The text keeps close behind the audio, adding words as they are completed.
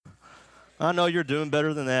I know you're doing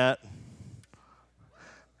better than that.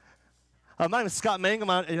 My name is Scott Mangum.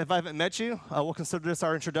 If I haven't met you, we'll consider this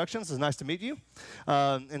our introductions. It's nice to meet you.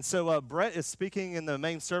 And so Brett is speaking in the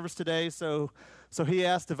main service today, so he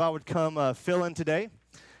asked if I would come fill in today.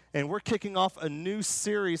 And we're kicking off a new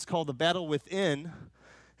series called The Battle Within.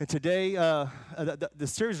 And today, the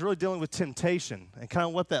series is really dealing with temptation and kind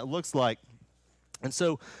of what that looks like. And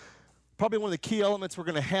so probably one of the key elements we're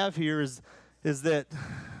going to have here is that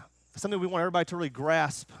something we want everybody to really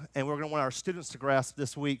grasp, and we're going to want our students to grasp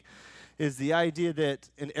this week, is the idea that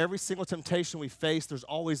in every single temptation we face, there's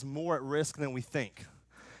always more at risk than we think.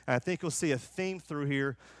 And I think you'll see a theme through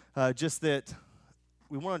here, just that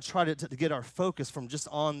we want to try to get our focus from just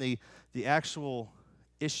on the actual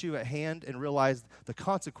issue at hand and realize the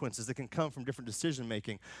consequences that can come from different decision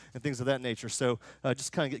making and things of that nature. So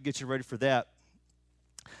just kind of get you ready for that.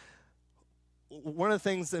 One of the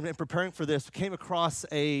things in preparing for this, came across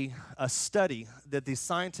a study that these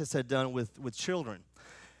scientists had done with children.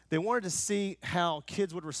 They wanted to see how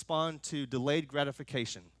kids would respond to delayed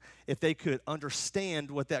gratification, if they could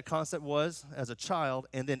understand what that concept was as a child,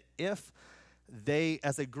 and then if they,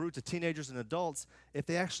 as they grew to teenagers and adults, if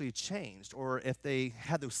they actually changed or if they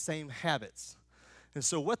had those same habits. And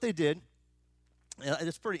so what they did, and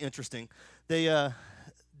it's pretty interesting, they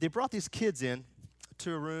brought these kids in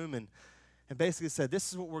to a room and basically said,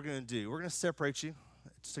 this is what we're going to do. We're going to separate you.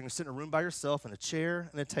 So you're going to sit in a room by yourself in a chair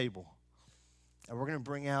and a table. And we're going to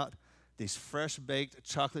bring out these fresh-baked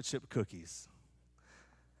chocolate chip cookies.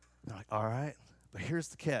 They're like, all right, but here's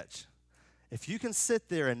the catch. If you can sit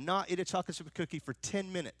there and not eat a chocolate chip cookie for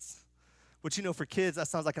 10 minutes, which, for kids, that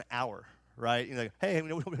sounds like an hour, right? Hey,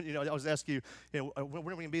 I was asking you, when are we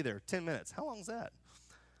going to be there? 10 minutes. How long is that?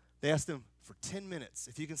 They asked them, for 10 minutes,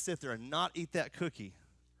 if you can sit there and not eat that cookie,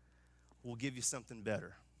 we'll give you something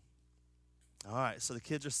better. All right, so the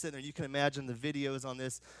kids are sitting there. You can imagine the videos on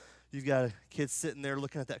this. You've got a kid sitting there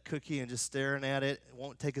looking at that cookie and just staring at it.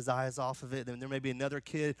 Won't take his eyes off of it. Then there may be another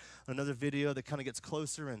kid, another video that kind of gets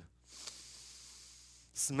closer and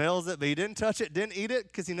smells it, but he didn't touch it, didn't eat it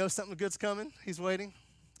because he knows something good's coming. He's waiting.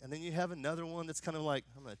 And then you have another one that's kind of like,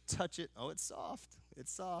 I'm going to touch it. Oh, it's soft.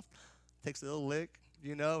 It's soft. Takes a little lick,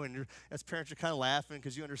 and as parents, you're kind of laughing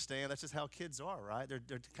because you understand that's just how kids are, right?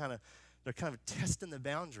 They're kind of testing the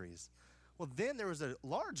boundaries. Well, then there was a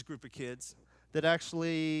large group of kids that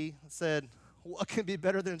actually said, what can be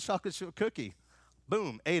better than a chocolate chip cookie?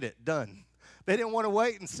 Boom, ate it, done. They didn't want to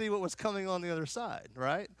wait and see what was coming on the other side,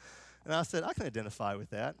 right? And I said, I can identify with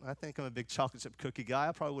that. I think I'm a big chocolate chip cookie guy.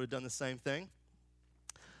 I probably would have done the same thing.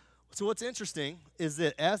 So what's interesting is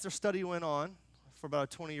that as their study went on for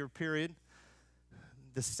about a 20-year period,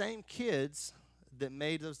 the same kids that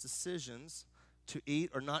made those decisions to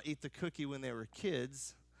eat or not eat the cookie when they were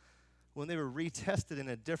kids, when they were retested in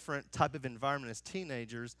a different type of environment as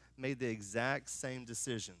teenagers, made the exact same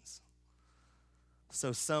decisions.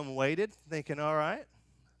 So some waited, thinking, all right,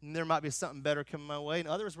 there might be something better coming my way. And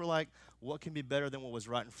others were like, what can be better than what was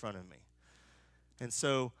right in front of me? And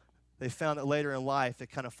so they found that later in life, they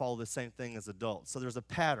kind of follow the same thing as adults. So there's a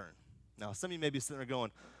pattern. Now, some of you may be sitting there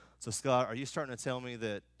going, so Scott, are you starting to tell me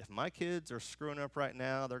that if my kids are screwing up right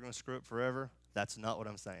now, they're going to screw up forever? That's not what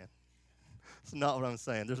I'm saying. It's not what I'm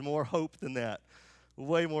saying. There's more hope than that.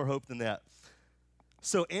 Way more hope than that.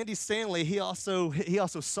 So Andy Stanley, he also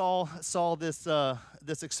saw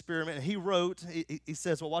this experiment, and he wrote. He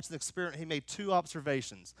says, while watching the experiment, he made two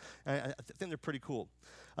observations. And I think they're pretty cool.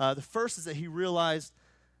 The first is that he realized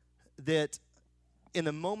that in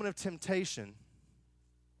the moment of temptation,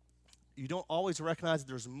 you don't always recognize that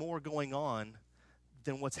there's more going on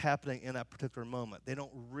than what's happening in that particular moment. They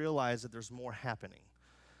don't realize that there's more happening,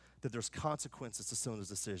 that there's consequences to some of those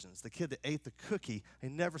decisions. The kid that ate the cookie, they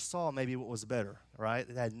never saw maybe what was better, right?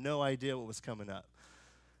 They had no idea what was coming up.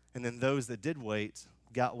 And then those that did wait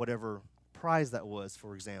got whatever prize that was,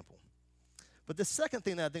 for example. But the second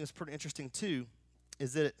thing that I think is pretty interesting too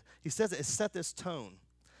is that he says it set this tone.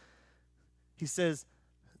 He says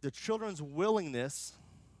the children's willingness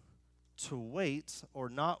to wait or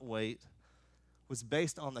not wait was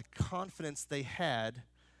based on the confidence they had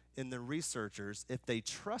in the researchers if they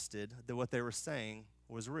trusted that what they were saying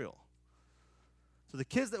was real. So the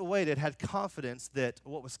kids that waited had confidence that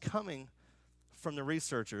what was coming from the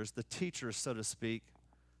researchers, the teachers, so to speak,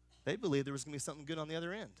 they believed there was going to be something good on the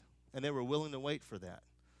other end, and they were willing to wait for that.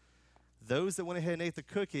 Those that went ahead and ate the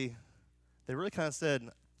cookie, they really kind of said,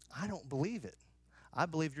 I don't believe it. I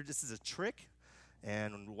believe this is a trick,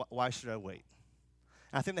 and why should I wait?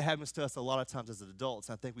 And I think that happens to us a lot of times as adults,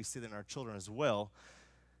 and I think we see that in our children as well,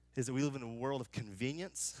 is that we live in a world of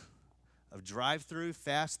convenience, of drive-through,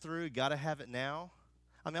 fast-through, got to have it now.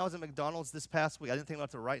 I mean, I was at McDonald's this past week. I didn't think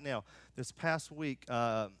about it right now. This past week,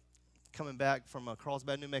 coming back from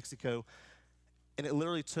Carlsbad, New Mexico, and it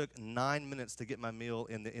literally took 9 minutes to get my meal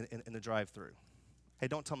in the drive-thru. Hey,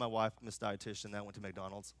 don't tell my wife, Miss Dietitian, that I went to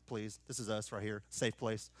McDonald's, please. This is us right here, safe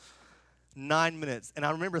place. 9 minutes. And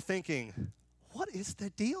I remember thinking, what is the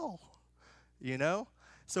deal? You know?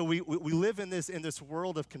 So we live in this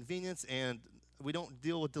world of convenience, and we don't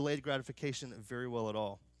deal with delayed gratification very well at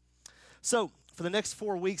all. So for the next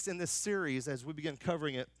 4 weeks in this series, as we begin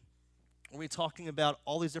covering it, we're talking about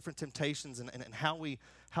all these different temptations and how we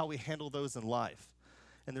handle those in life.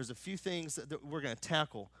 And there's a few things that we're going to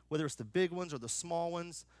tackle, whether it's the big ones or the small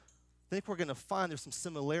ones. I think we're going to find there's some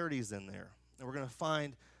similarities in there. And we're going to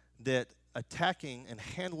find that attacking and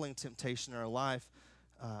handling temptation in our life,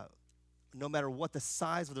 no matter what the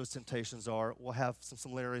size of those temptations are, will have some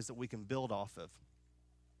similarities that we can build off of.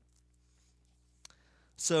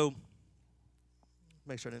 So,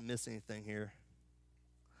 make sure I didn't miss anything here.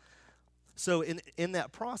 So in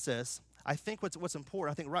that process, I think what's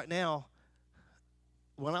important, I think right now,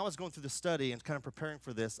 when I was going through the study and kind of preparing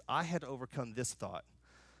for this, I had to overcome this thought,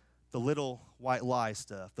 the little white lie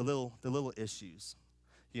stuff, the little issues,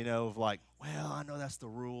 you know, of like, well, I know that's the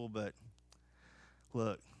rule, but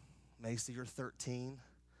look, Macy, you're 13,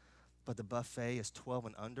 but the buffet is 12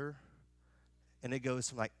 and under, and it goes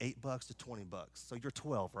from like $8 to $20. So you're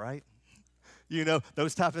 12, right? You know,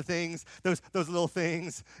 those type of things, those little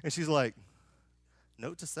things. And she's like,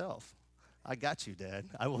 note to self, I got you, Dad.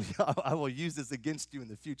 I will use this against you in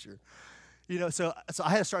the future. You know, so I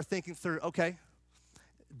had to start thinking through, okay,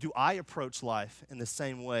 do I approach life in the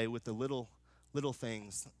same way with the little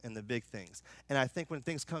things and the big things? And I think when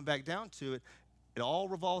things come back down to it, it all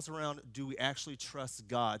revolves around, do we actually trust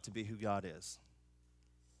God to be who God is?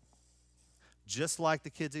 Just like the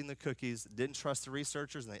kids eating the cookies didn't trust the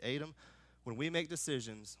researchers and they ate them, when we make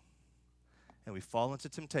decisions and we fall into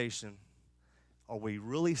temptation, are we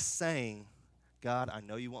really saying, God, I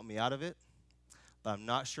know you want me out of it, but I'm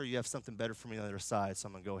not sure you have something better for me on the other side, so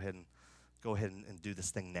I'm going to go ahead and do this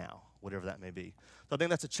thing now, whatever that may be. So I think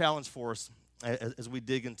that's a challenge for us as we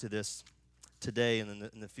dig into this today and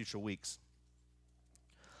in the future weeks.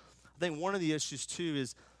 I think one of the issues, too,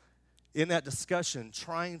 is in that discussion,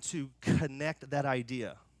 trying to connect that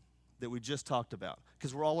idea that we just talked about.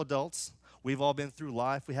 Because we're all adults. We've all been through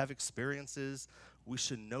life. We have experiences. We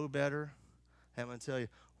should know better. And I'm going to tell you,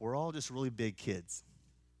 we're all just really big kids.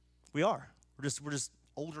 We are. We're just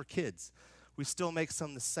older kids. We still make some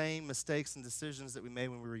of the same mistakes and decisions that we made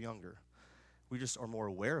when we were younger. We just are more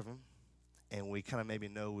aware of them, and we kind of maybe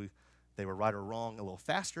know they were right or wrong a little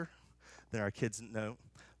faster than our kids know.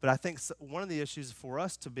 But I think one of the issues for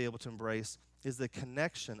us to be able to embrace is the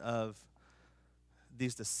connection of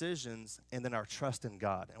these decisions and then our trust in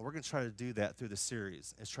God. And we're going to try to do that through the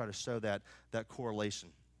series, is try to show that correlation.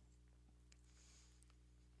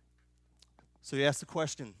 So you ask the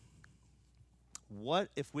question, what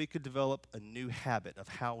if we could develop a new habit of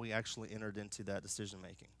how we actually entered into that decision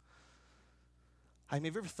making? I mean,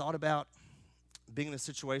 have you ever thought about being in a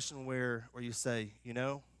situation where you say, you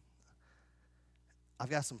know, I've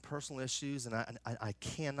got some personal issues and I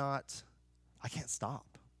can't stop.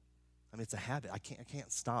 I mean, it's a habit. I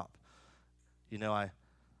can't stop. You know, I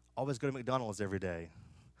always go to McDonald's every day,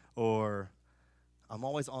 or I'm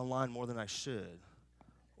always online more than I should,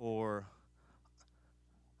 or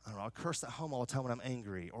I don't know, I curse at home all the time when I'm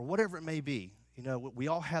angry, or whatever it may be. You know, we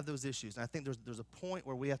all have those issues, and I think there's a point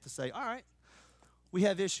where we have to say, all right, we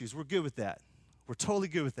have issues. We're good with that. We're totally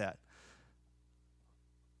good with that.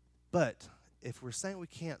 But if we're saying we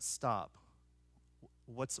can't stop,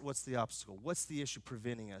 what's the obstacle? What's the issue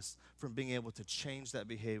preventing us from being able to change that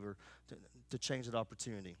behavior, to change that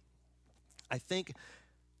opportunity? I think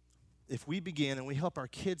if we begin and we help our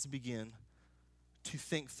kids begin to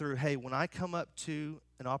think through, hey, when I come up to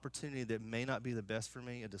an opportunity that may not be the best for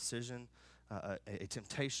me, a decision, a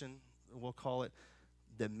temptation, we'll call it,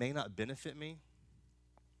 that may not benefit me,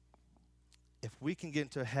 if we can get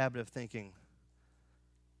into a habit of thinking,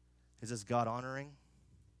 is this God honoring,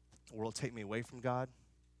 or will it take me away from God?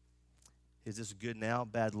 Is this good now,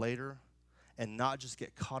 bad later? And not just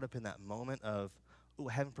get caught up in that moment of, oh,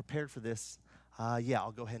 I haven't prepared for this. Yeah,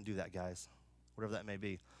 I'll go ahead and do that, guys, whatever that may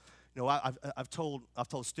be. You know, I've told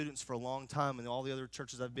students for a long time, and all the other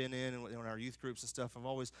churches I've been in, and in our youth groups and stuff, I've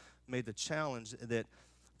always made the challenge that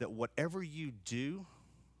whatever you do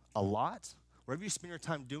a lot, whatever you spend your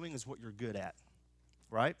time doing is what you're good at,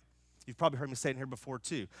 right? You've probably heard me say it in here before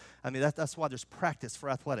too. I mean, that's why there's practice for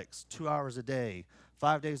athletics, 2 hours a day,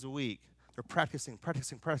 5 days a week. They're practicing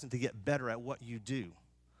to get better at what you do.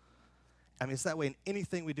 I mean, it's that way in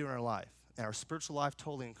anything we do in our life. and our spiritual life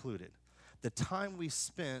totally included. The time we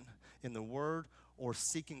spent in the Word or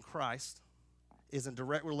seeking Christ is in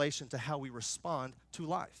direct relation to how we respond to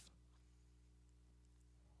life.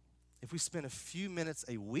 If we spend a few minutes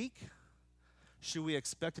a week, should we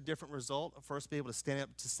expect a different result? First, be able to stand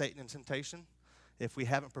up to Satan and temptation if we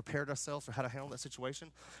haven't prepared ourselves for how to handle that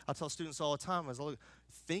situation? I tell students all the time,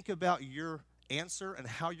 think about your answer and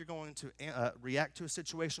how you're going to react to a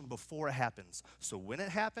situation before it happens. So when it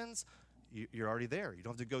happens, you're already there. You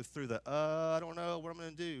don't have to go through the, I don't know what I'm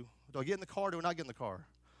going to do. Do I get in the car? Do I not get in the car?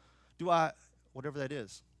 Whatever that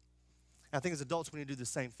is. And I think as adults, we need to do the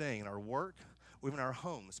same thing in our work, or even our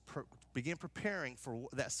homes. Begin preparing for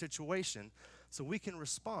that situation so we can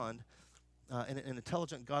respond in an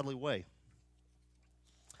intelligent, godly way.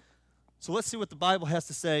 So let's see what the Bible has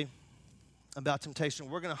to say about temptation.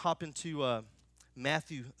 We're going to hop into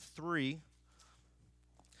Matthew 3.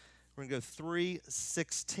 We're going to go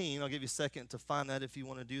 3:16. I'll give you a second to find that if you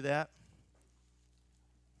want to do that.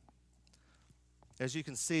 As you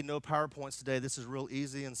can see, no PowerPoints today. This is real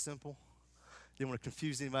easy and simple. Didn't want to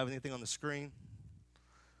confuse anybody with anything on the screen.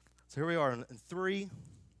 So here we are in 3:16.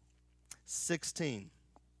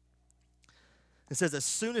 It says, as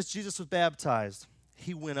soon as Jesus was baptized,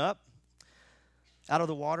 he went up out of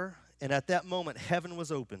the water, and at that moment heaven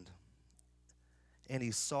was opened, and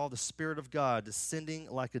he saw the Spirit of God descending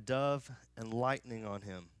like a dove and lightning on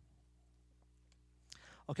him.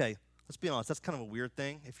 Okay, let's be honest. That's kind of a weird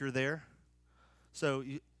thing if you're there. So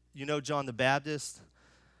you know John the Baptist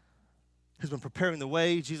has been preparing the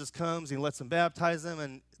way. Jesus comes, he lets them baptize them,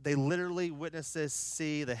 and they literally witness this,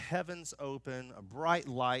 see the heavens open, a bright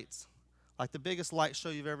light, like the biggest light show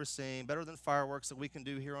you've ever seen, better than fireworks that we can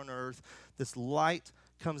do here on earth. This light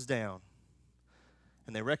comes down,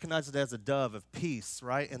 and they recognize it as a dove of peace,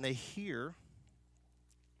 right? And they hear,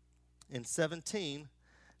 in 17,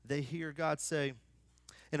 they hear God say,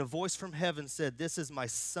 and a voice from heaven said, this is my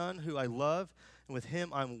Son who I love, and with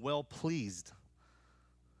him I'm well pleased.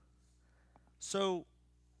 So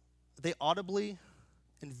they audibly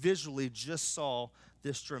and visually just saw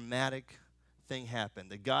this dramatic thing happen.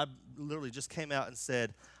 That God literally just came out and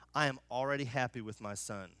said, I am already happy with my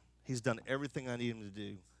Son. He's done everything I need him to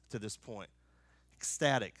do to this point.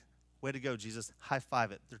 Ecstatic. Way to go, Jesus. High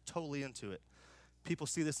five it. They're totally into it. People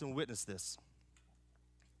see this and witness this.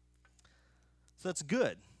 So that's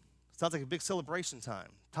good. Sounds like a big celebration time.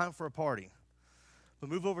 Time for a party. But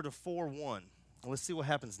move over to 4:1, and let's see what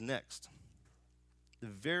happens next. The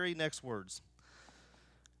very next words.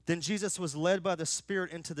 Then Jesus was led by the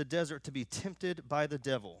Spirit into the desert to be tempted by the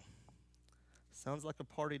devil. Sounds like a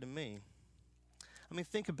party to me. I mean,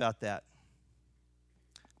 think about that.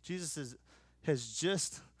 Jesus has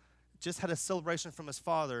just had a celebration from his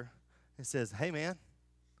Father and says, hey, man,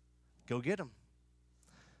 go get him.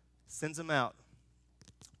 Sends him out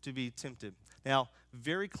to be tempted. Now,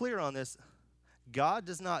 very clear on this, God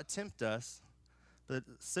does not tempt us. The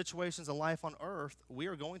situations in life on earth, we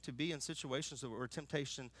are going to be in situations where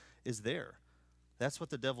temptation is there. That's what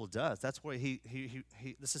the devil does. That's where he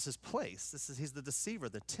this is his place. He's the deceiver,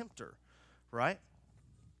 the tempter, right?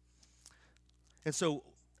 And so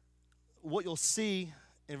what you'll see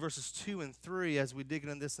in verses 2 and 3 as we dig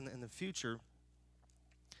into this in the future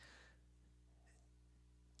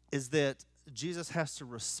is that Jesus has to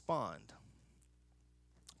respond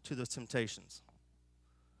to those temptations.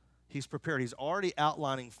 He's prepared. He's already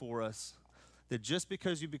outlining for us that just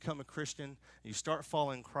because you become a Christian and you start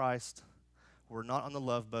following Christ, we're not on the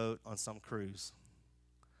Love Boat on some cruise.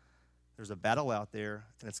 There's a battle out there,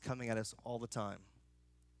 and it's coming at us all the time.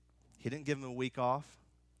 He didn't give him a week off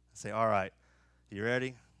and say, all right, you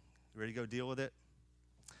ready? You ready to go deal with it?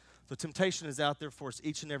 So temptation is out there for us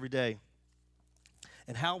each and every day.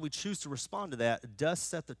 And how we choose to respond to that does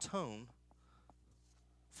set the tone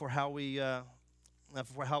for how we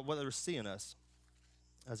what they're seeing us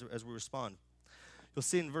as we respond. You'll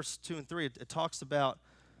see in verse 2 and 3, it talks about,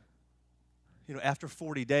 after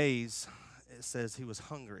 40 days, it says he was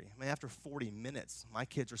hungry. I mean, after 40 minutes, my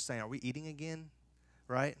kids are saying, are we eating again?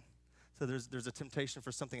 Right? So there's a temptation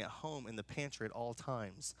for something at home in the pantry at all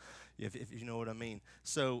times, if you know what I mean.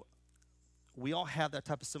 So we all have that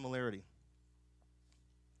type of similarity.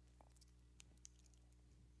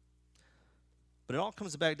 But it all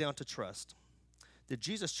comes back down to trust. Did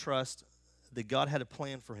Jesus trust that God had a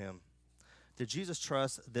plan for him? Did Jesus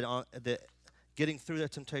trust that getting through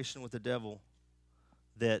that temptation with the devil,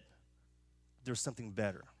 that there's something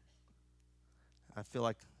better? I feel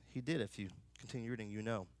like he did. If you continue reading, you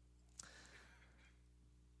know.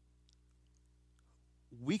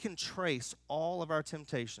 We can trace all of our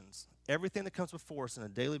temptations, everything that comes before us on a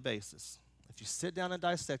daily basis. If you sit down and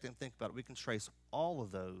dissect it and think about it, we can trace all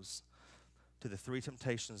of those to the three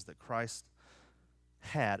temptations that Christ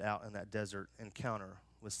had out in that desert encounter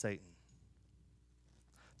with Satan.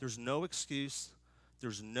 There's no excuse.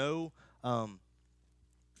 There's no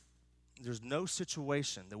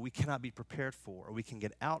situation that we cannot be prepared for or we can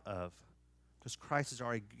get out of, because Christ has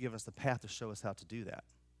already given us the path to show us how to do that.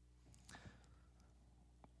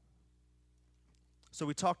 So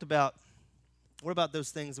we talked about, what about those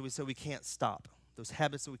things that we said we can't stop, those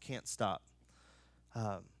habits that we can't stop?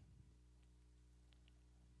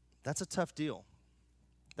 That's a tough deal.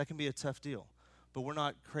 That can be a tough deal. But we're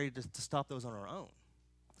not created to stop those on our own.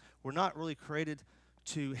 We're not really created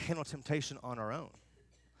to handle temptation on our own.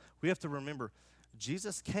 We have to remember,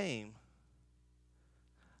 Jesus came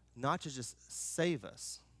not to just save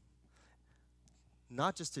us,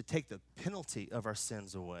 not just to take the penalty of our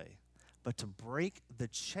sins away, but to break the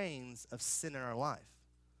chains of sin in our life.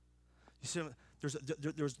 You see,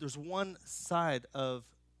 there's one side of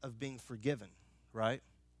being forgiven, right?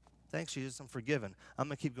 Thanks, Jesus, I'm forgiven. I'm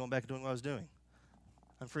going to keep going back and doing what I was doing.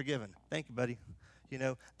 I'm forgiven. Thank you, buddy. You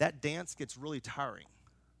know, that dance gets really tiring.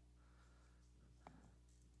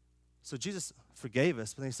 So Jesus forgave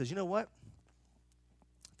us, but then he says, you know what?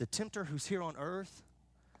 The tempter who's here on earth,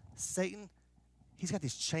 Satan, he's got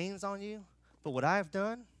these chains on you, but what I have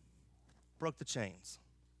done, broke the chains.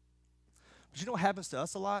 But you know what happens to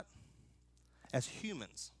us a lot? As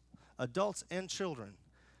humans, adults and children,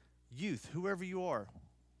 youth, whoever you are,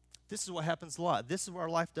 this is what happens a lot. This is what our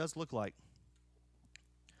life does look like.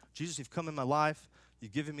 Jesus, you've come in my life.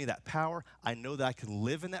 You've given me that power. I know that I can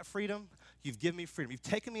live in that freedom. You've given me freedom. You've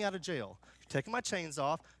taken me out of jail. You've taken my chains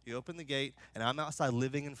off. You open the gate, and I'm outside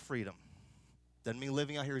living in freedom. Doesn't mean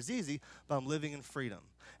living out here is easy, but I'm living in freedom.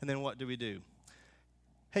 And then what do?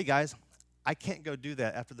 Hey, guys, I can't go do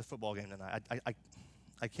that after the football game tonight.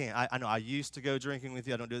 I can't. I know I used to go drinking with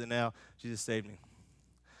you. I don't do that now. Jesus saved me.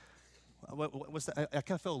 What's that? I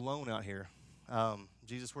kind of feel alone out here.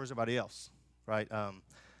 Jesus, where's everybody else? Right?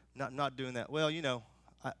 Not doing that. Well, you know,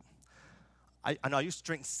 I know I used to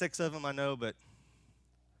drink 6 of them, I know, but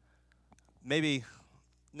maybe,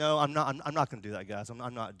 no, I'm not going to do that, guys.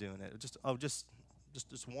 I'm not doing it. Just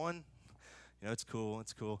one. You know, it's cool.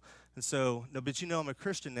 And so, no, but you know I'm a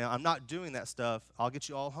Christian now. I'm not doing that stuff. I'll get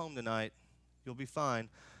you all home tonight. You'll be fine.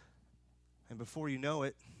 And before you know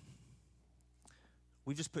it,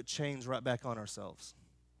 we just put chains right back on ourselves.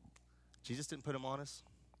 Jesus didn't put them on us.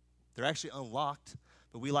 They're actually unlocked,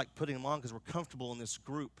 but we like putting them on because we're comfortable in this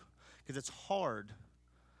group. Because it's hard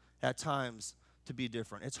at times to be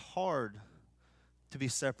different. It's hard to be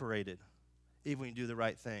separated, even when you do the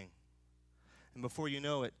right thing. And before you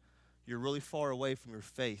know it, you're really far away from your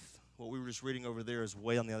faith. What we were just reading over there is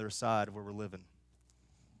way on the other side of where we're living.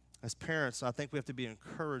 As parents, I think we have to be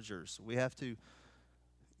encouragers. We have to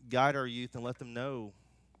guide our youth and let them know,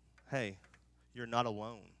 hey, you're not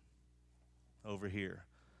alone over here.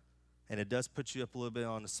 And it does put you up a little bit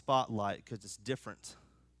on the spotlight because it's different.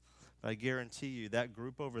 But I guarantee you, that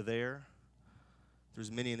group over there,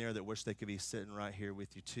 there's many in there that wish they could be sitting right here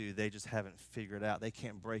with you too. They just haven't figured it out. They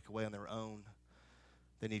can't break away on their own.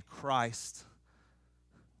 They need Christ.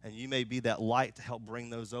 And you may be that light to help bring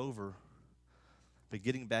those over. But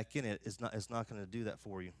getting back in it is not going to do that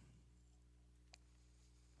for you.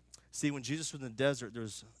 See, when Jesus was in the desert,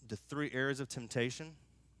 there's the 3 areas of temptation,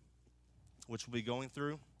 which we'll be going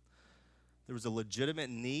through. There was a legitimate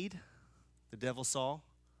need the devil saw,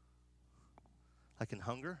 like in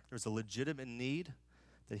hunger. There was a legitimate need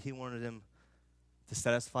that he wanted him to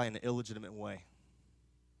satisfy in an illegitimate way.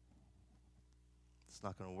 It's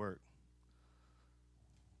not going to work.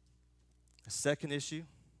 The second issue,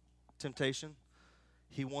 temptation,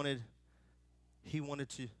 he wanted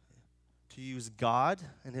to use God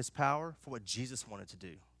and his power for what Jesus wanted to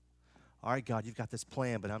do. All right, God, you've got this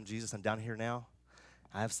plan, but I'm Jesus. I'm down here now.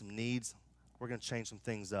 I have some needs. We're going to change some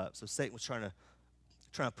things up. So Satan was trying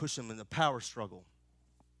to push him in the power struggle.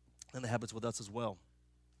 And that happens with us as well.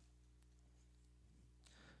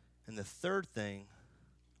 And the third thing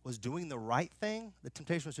was doing the right thing. The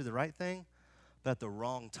temptation was to do the right thing, but at the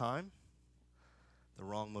wrong time, the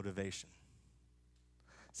wrong motivation.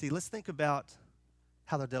 See, let's think about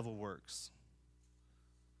how the devil works.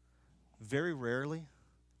 Very rarely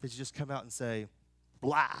does he just come out and say,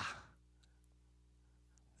 blah,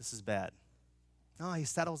 this is bad. No, he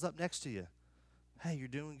saddles up next to you. Hey, you're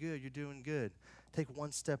doing good. Take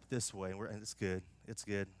one step this way, and it's good.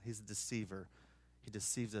 He's a deceiver. He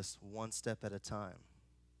deceives us one step at a time,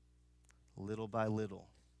 little by little.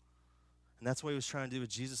 And that's what he was trying to do with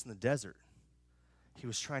Jesus in the desert. He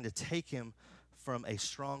was trying to take him from a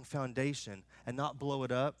strong foundation and not blow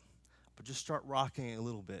it up but just start rocking it a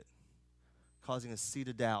little bit, causing a seed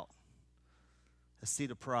of doubt, a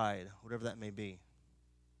seed of pride, whatever that may be.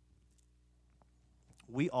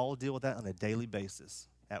 We all deal with that on a daily basis,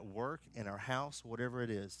 at work, in our house, whatever it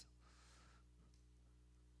is.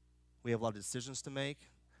 We have a lot of decisions to make.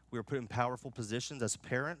 We are put in powerful positions as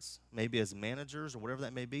parents, maybe as managers or whatever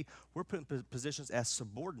that may be. We're put in positions as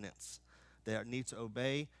subordinates that need to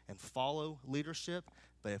obey and follow leadership.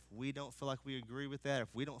 But if we don't feel like we agree with that, if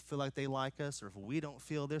we don't feel like they like us, or if we don't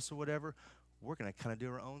feel this or whatever, we're going to kind of do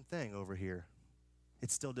our own thing over here.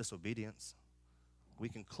 It's still disobedience. We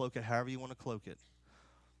can cloak it however you want to cloak it.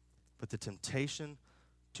 But the temptation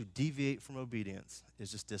to deviate from obedience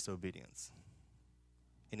is just disobedience,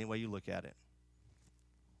 any way you look at it.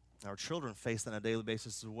 Our children face that on a daily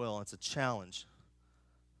basis as well. It's a challenge.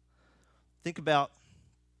 Think about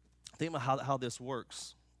how this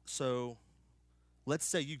works. So let's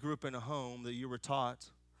say you grew up in a home that you were taught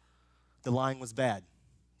the lying was bad.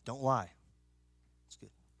 Don't lie. It's good.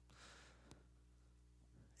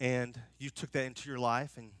 And you took that into your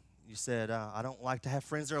life and you said, I don't like to have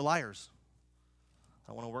friends that are liars.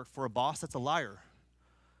 I want to work for a boss that's a liar.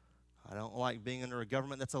 I don't like being under a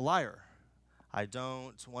government that's a liar. I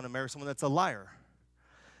don't want to marry someone that's a liar.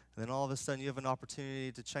 And then all of a sudden you have an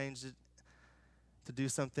opportunity to change it, to do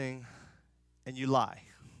something, and you lie.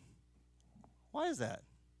 Why is that?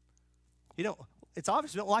 It's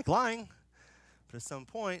obvious you don't like lying, but at some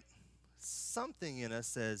point, something in us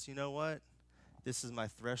says, you know what? This is my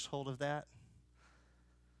threshold of that.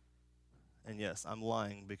 And yes, I'm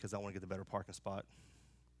lying because I want to get the better parking spot.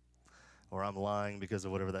 Or I'm lying because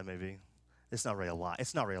of whatever that may be. It's not really a lie.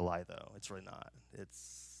 It's not really a lie, though. It's really not.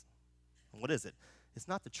 What is it? It's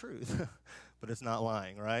not the truth, but it's not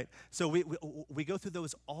lying, right? So we go through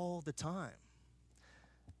those all the time.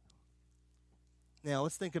 Now,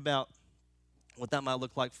 let's think about what that might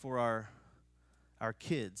look like for our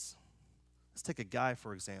kids. Let's take a guy,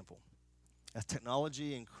 for example. As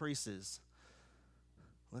technology increases,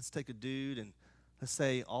 let's take a dude and let's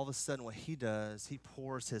say all of a sudden what he does, he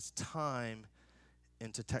pours his time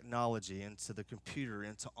into technology, into the computer,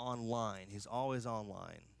 into online. He's always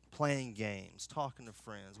online, playing games, talking to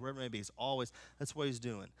friends, wherever it may be. That's what he's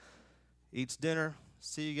doing. Eats dinner,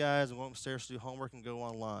 see you guys, and go upstairs to do homework and go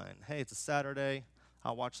online. Hey, it's a Saturday.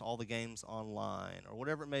 I'll watch all the games online, or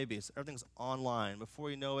whatever it may be. So everything's online. Before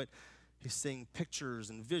you know it, he's seeing pictures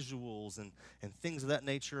and visuals and things of that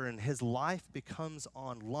nature, and his life becomes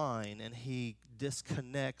online, and he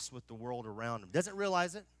disconnects with the world around him. Doesn't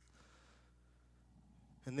realize it.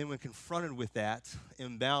 And then when confronted with that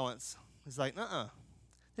imbalance, he's like,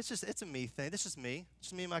 it's a me thing. This is me. It's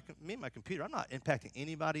just me and my computer. I'm not impacting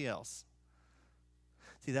anybody else.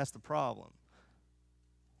 See, that's the problem.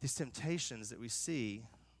 These temptations that we see,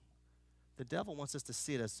 the devil wants us to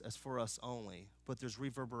see it as for us only, but there's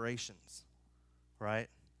reverberations, right?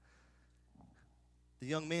 The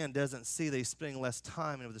young man doesn't see that he's spending less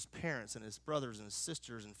time with his parents and his brothers and his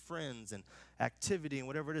sisters and friends and activity and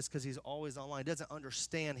whatever it is because he's always online. He doesn't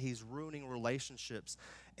understand he's ruining relationships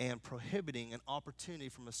and prohibiting an opportunity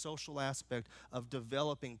from a social aspect of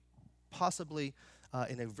developing possibly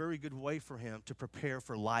in a very good way for him to prepare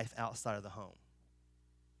for life outside of the home.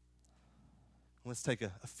 Let's take a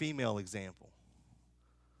female example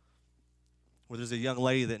where there's a young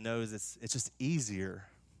lady that knows it's just easier.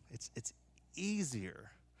 It's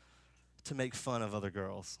easier to make fun of other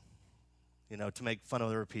girls, to make fun of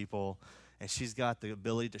other people. And she's got the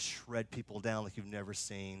ability to shred people down like you've never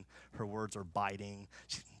seen. Her words are biting.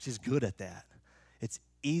 She's good at that. It's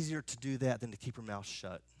easier to do that than to keep her mouth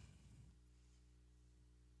shut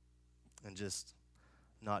and just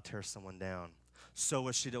not tear someone down. So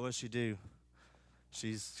what does she do?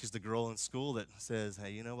 She's the girl in school that says,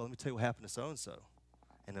 hey, let me tell you what happened to so-and-so,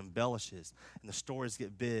 and embellishes, and the stories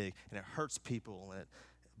get big, and it hurts people.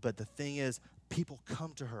 But the thing is, people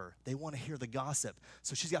come to her. They want to hear the gossip.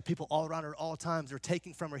 So she's got people all around her all the time. They're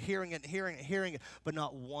taking from her, hearing it, but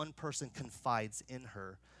not one person confides in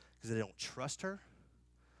her because they don't trust her,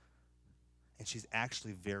 and she's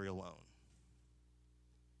actually very alone.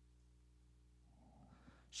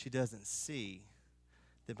 She doesn't see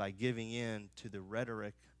that by giving in to the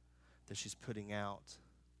rhetoric that she's putting out,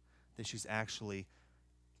 that she's actually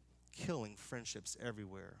killing friendships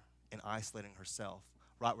everywhere and isolating herself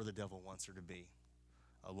right where the devil wants her to be,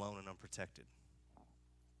 alone and unprotected.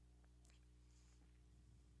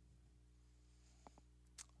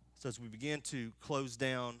 So as we begin to close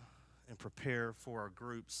down and prepare for our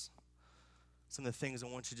groups, some of the things I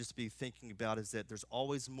want you just to be thinking about is that there's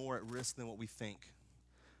always more at risk than what we think.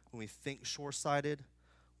 When we think short-sighted,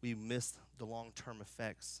 we miss the long-term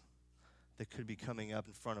effects that could be coming up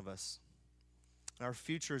in front of us. And our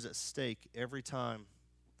future is at stake every time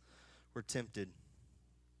we're tempted.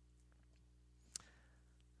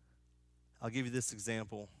 I'll give you this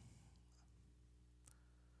example.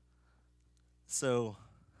 So,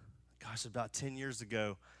 about 10 years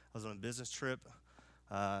ago, I was on a business trip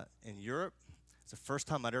in Europe. It's the first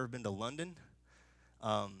time I'd ever been to London.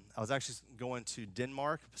 I was actually going to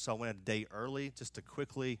Denmark, so I went a day early just to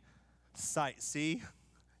quickly sightsee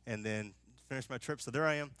and then finish my trip. So there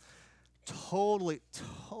I am, totally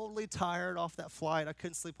tired off that flight. I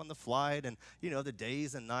couldn't sleep on the flight, and the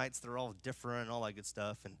days and nights, they're all different and all that good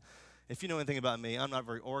stuff. And if you know anything about me, I'm not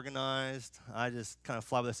very organized. I just kind of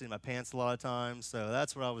fly by the seat of my pants a lot of times, so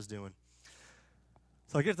that's what I was doing.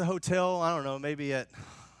 So I get to the hotel, I don't know, maybe I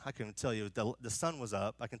couldn't tell you, the sun was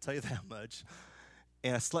up, I can tell you that much.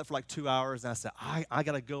 And I slept for like 2 hours, and I said, I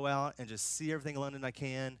got to go out and just see everything in London I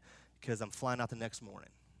can because I'm flying out the next morning.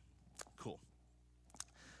 Cool.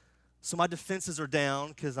 So my defenses are down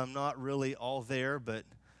because I'm not really all there, but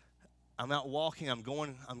I'm out walking. I'm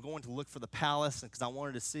going to look for the palace because I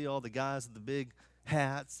wanted to see all the guys with the big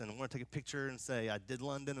hats, and I want to take a picture and say I did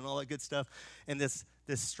London and all that good stuff. And this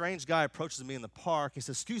strange guy approaches me in the park. He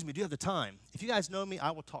says, "Excuse me, do you have the time? If you guys know me,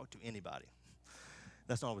 I will talk to anybody."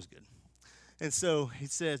 That's not always good. And so he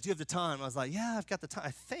says, "Do you have the time?" I was like, "Yeah, I've got the time.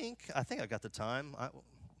 I think I've got the time.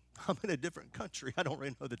 I'm in a different country. I don't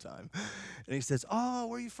really know the time." And he says, "Oh,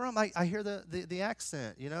 where are you from? I hear the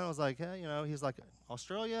accent." I was like, "Yeah, he's like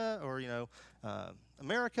Australia or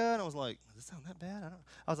America." And I was like, "Does it sound that bad?"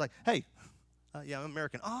 I was like, "Hey, yeah, I'm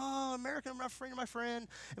American." "Oh, American, my friend."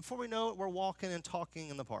 And before we know it, we're walking and talking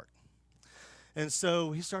in the park. And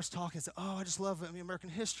so he starts talking and says, "Oh, I just love American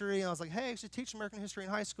history." And I was like, "Hey, I should teach American history in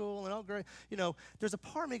high school." And great. There's a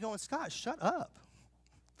part of me going, "Scott, shut up."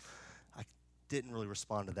 I didn't really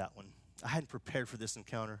respond to that one. I hadn't prepared for this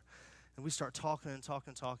encounter. And we start talking. And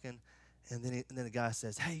then the guy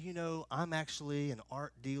says, "Hey, I'm actually an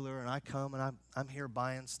art dealer, and I come and I'm here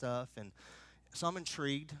buying stuff." And so I'm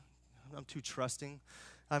intrigued. I'm too trusting.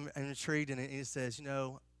 I'm intrigued, and he says,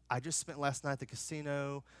 "I just spent last night at the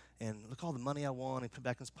casino, and look all the money I won." He put it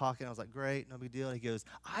back in his pocket. I was like, "Great, no big deal." And he goes,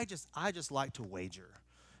 I just like to wager."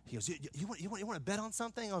 He goes, you want to bet on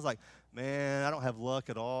something?" I was like, "Man, I don't have luck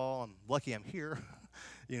at all. I'm lucky I'm here."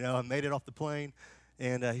 I made it off the plane.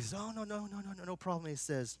 And he says, "Oh, no problem." He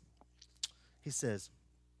says,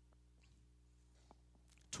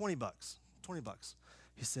 $20.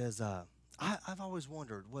 He says, I've always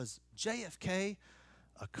wondered, was JFK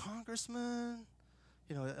a congressman,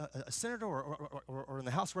 a senator or in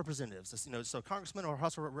the House of Representatives? So congressman or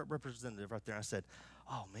House of Representative right there." I said,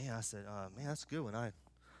 "Oh, man." I said, "Man, that's a good one. I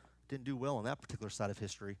didn't do well on that particular side of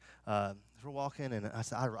history." We're walking, and I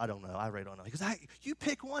said, I don't know. I really don't know." He goes, "Hey, you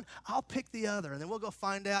pick one, I'll pick the other, and then we'll go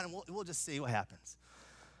find out, and we'll just see what happens."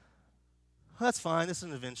 "Well, that's fine. This is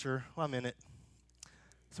an adventure. Well, I'm in it."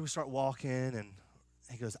 So we start walking, and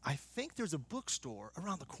he goes, "I think there's a bookstore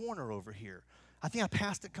around the corner over here. I think I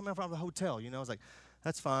passed it coming from the hotel." I was like,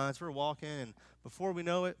 "That's fine." So we're walking, and before we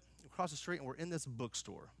know it, we cross the street, and we're in this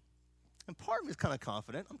bookstore. And part of me is kind of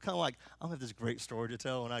confident. I'm kind of like, I'll have this great story to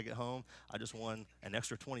tell when I get home. I just won an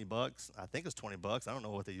extra $20. I think it's $20. I don't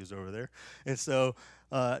know what they use over there. And so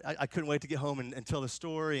I couldn't wait to get home and tell the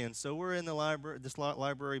story. And so we're in the library, this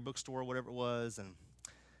library, bookstore, whatever it was, and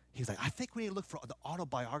he's like, "I think we need to look for the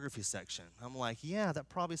autobiography section." I'm like, "Yeah, that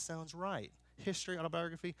probably sounds right. History,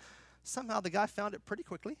 autobiography." Somehow the guy found it pretty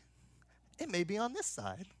quickly. "It may be on this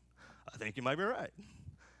side." "I think you might be right."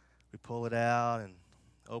 We pull it out and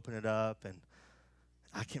open it up, and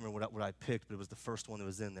I can't remember what I picked, but it was the first one that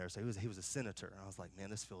was in there. So he was a senator. And I was like, "Man,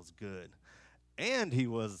 this feels good." And he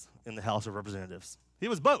was in the House of Representatives. He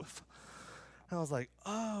was both. And I was like,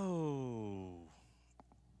 "Oh."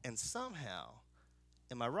 And somehow,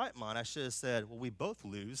 in my right mind, I should have said, "Well, we both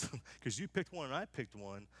lose because you picked one and I picked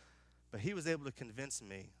one." But he was able to convince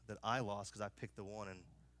me that I lost because I picked the one, and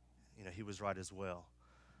he was right as well.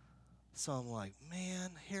 So I'm like,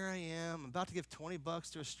 "Man, here I am. I'm about to give $20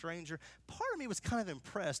 to a stranger." Part of me was kind of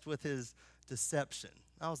impressed with his deception.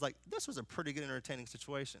 I was like, this was a pretty good, entertaining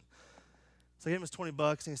situation. So I gave him his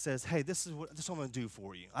 $20, and he says, "Hey, this is what I'm going to do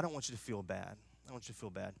for you. I don't want you to feel bad.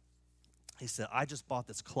 He said, "I just bought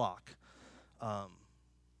this clock,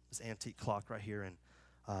 this antique clock right here, and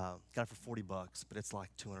got it for $40, but it's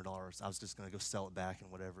like $200. I was just going to go sell it back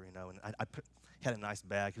and whatever, And had a nice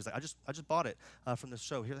bag." He was like, I just bought it from the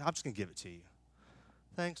show. Here, I'm just going to give it to you."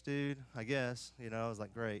 "Thanks, dude, I guess." I was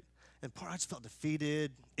like, great. And I just felt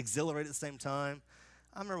defeated, exhilarated at the same time.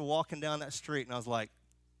 I remember walking down that street, and I was like,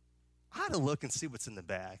 I had to look and see what's in the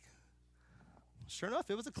bag. Sure enough,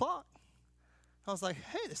 it was a clock. I was like,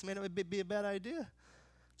 hey, this may not be a bad idea.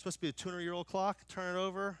 It's supposed to be a 200-year-old clock. Turn it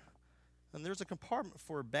over, and there's a compartment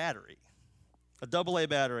for a battery, a AA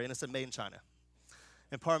battery, and it said made in China.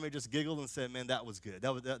 And part of me just giggled and said, man, that was good.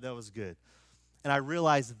 That was good. And I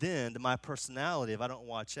realized then that my personality, if I don't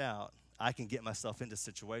watch out, I can get myself into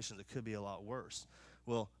situations that could be a lot worse.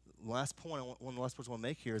 Well, one of the last points I want to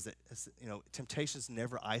make here is that temptation is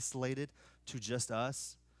never isolated to just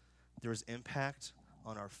us. There is impact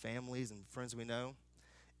on our families and friends we know.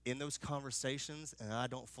 In those conversations, and I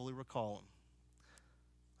don't fully recall them,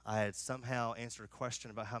 I had somehow answered a question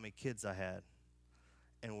about how many kids I had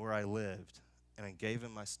and where I lived, and I gave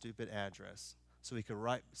him my stupid address so he could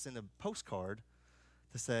send a postcard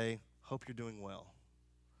to say, hope you're doing well.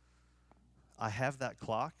 I have that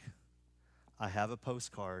clock. I have a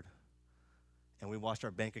postcard, and we watched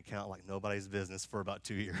our bank account like nobody's business for about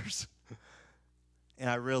 2 years. And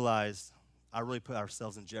I realized I really put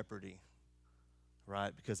ourselves in jeopardy,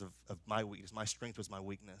 right, because of my weakness. My strength was my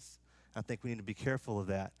weakness. I think we need to be careful of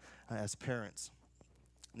that as parents.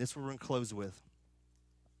 And this is what we're going to close with.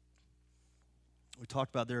 We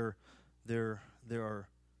talked about there are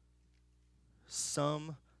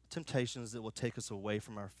some temptations that will take us away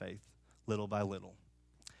from our faith little by little.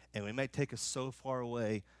 And we may take us so far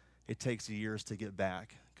away, it takes years to get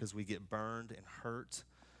back because we get burned and hurt.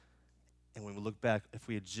 And when we look back, if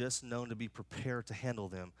we had just known to be prepared to handle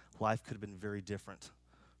them, life could have been very different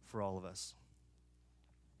for all of us.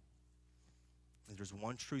 If there's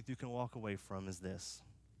one truth you can walk away from is this.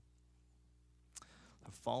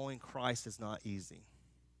 Following Christ is not easy.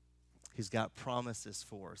 He's got promises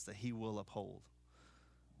for us that he will uphold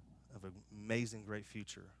of an amazing, great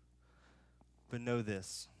future. But know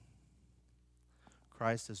this.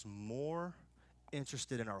 Christ is more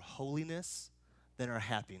interested in our holiness than our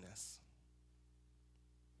happiness.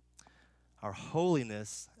 Our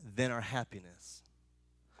holiness than our happiness.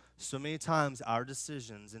 So many times our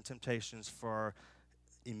decisions and temptations for our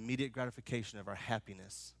immediate gratification of our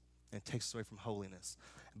happiness, and it takes us away from holiness.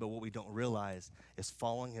 But what we don't realize is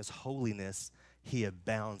following his holiness, he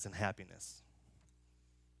abounds in happiness.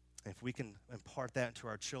 And if we can impart that into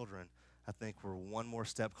our children, I think we're one more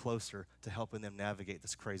step closer to helping them navigate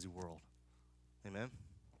this crazy world. Amen?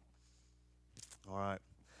 All right.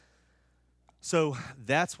 So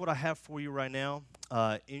that's what I have for you right now.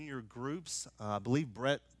 In your groups, I believe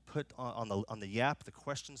Brett put on the Yap the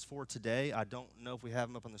questions for today. I don't know if we have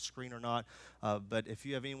them up on the screen or not, but if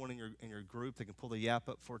you have anyone in your group that can pull the Yap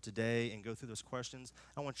up for today and go through those questions,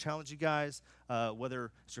 I want to challenge you guys,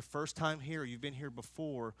 whether it's your first time here or you've been here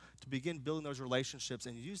before, to begin building those relationships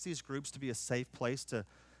and use these groups to be a safe place to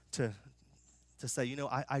say,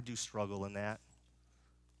 I do struggle in that.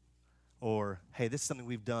 Or, hey, this is something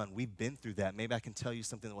we've done. We've been through that. Maybe I can tell you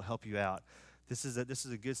something that will help you out. This is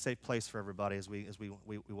a good, safe place for everybody as we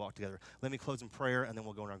walk together. Let me close in prayer, and then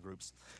we'll go in our groups.